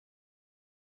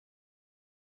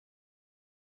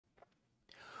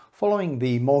Following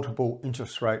the multiple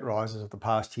interest rate rises of the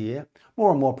past year,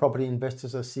 more and more property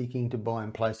investors are seeking to buy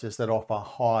in places that offer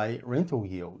high rental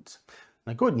yields.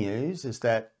 The good news is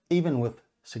that even with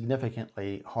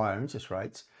significantly higher interest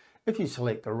rates, if you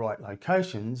select the right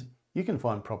locations, you can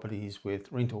find properties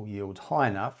with rental yields high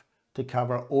enough to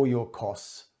cover all your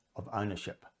costs of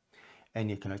ownership.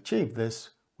 And you can achieve this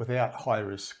without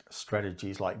high-risk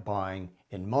strategies like buying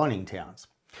in mining towns.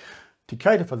 To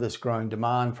cater for this growing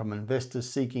demand from investors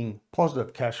seeking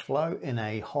positive cash flow in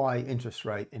a high interest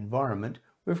rate environment,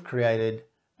 we've created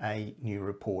a new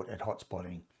report at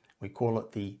Hotspotting. We call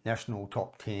it the National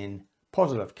Top 10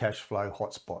 Positive Cashflow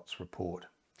Hotspots report.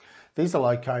 These are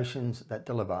locations that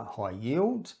deliver high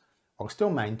yields while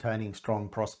still maintaining strong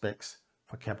prospects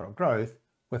for capital growth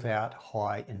without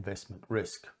high investment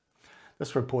risk.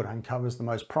 This report uncovers the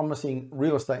most promising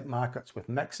real estate markets with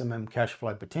maximum cash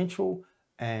flow potential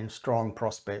and strong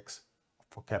prospects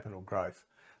for capital growth.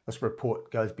 This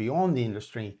report goes beyond the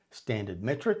industry standard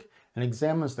metric and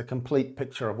examines the complete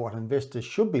picture of what investors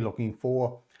should be looking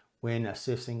for when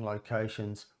assessing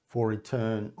locations for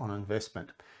return on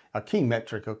investment. A key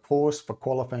metric, of course, for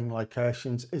qualifying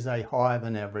locations is a higher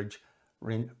than average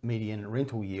median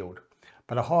rental yield.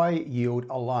 But a high yield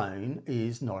alone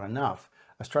is not enough.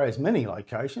 Australia's many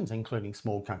locations, including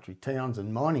small country towns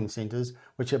and mining centres,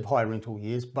 which have high rental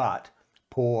yields but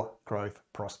poor growth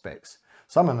prospects.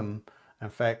 Some of them, in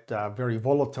fact, are very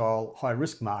volatile,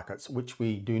 high-risk markets, which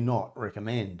we do not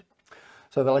recommend.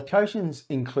 So the locations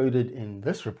included in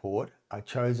this report are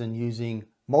chosen using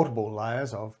multiple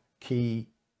layers of key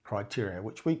criteria,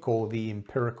 which we call the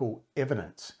empirical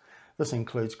evidence. This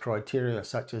includes criteria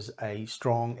such as a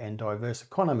strong and diverse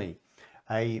economy,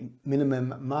 a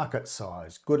minimum market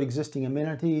size, good existing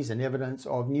amenities and evidence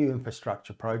of new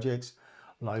infrastructure projects,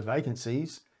 low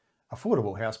vacancies,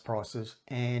 affordable house prices,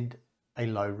 and a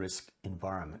low-risk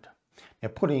environment. Now,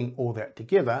 putting all that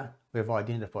together, we've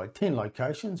identified 10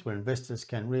 locations where investors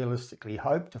can realistically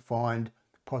hope to find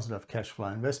positive cash flow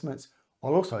investments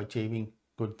while also achieving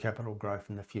good capital growth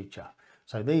in the future.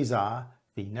 So these are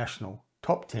the national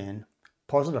top 10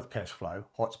 positive cash flow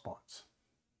hotspots.